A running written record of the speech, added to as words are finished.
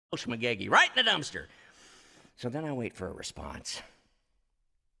schmagegi, right in the dumpster. So then I wait for a response.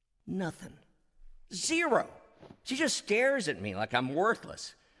 Nothing. Zero. She just stares at me like I'm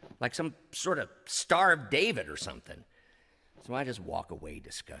worthless, like some sort of Star of David or something. So I just walk away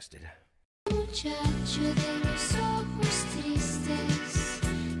disgusted. Muchacho de los ojos tristes,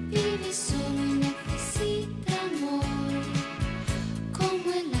 vive solo y necesita amor,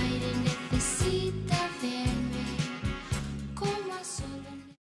 como el aire necesita verme, como a solo.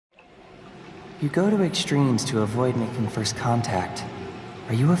 You go to extremes to avoid making first contact.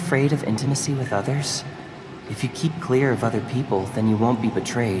 Are you afraid of intimacy with others? If you keep clear of other people, then you won't be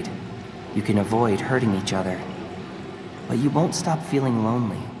betrayed. You can avoid hurting each other. But you won't stop feeling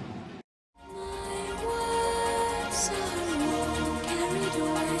lonely.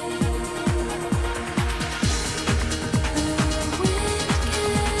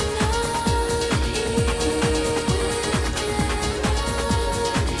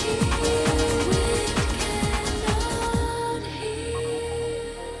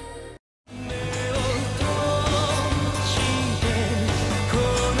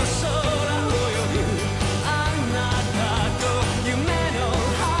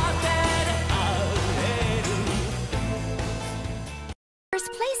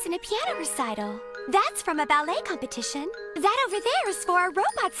 First place in a piano recital. That's from a ballet competition. That over there is for a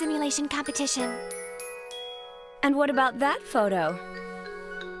robot simulation competition. And what about that photo?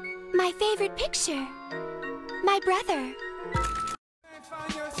 My favorite picture. My brother. You may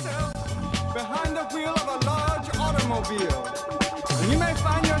find yourself behind the wheel of a large automobile. And you may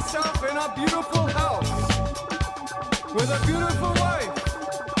find yourself in a beautiful house with a beautiful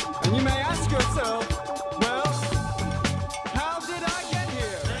wife. And you may ask yourself,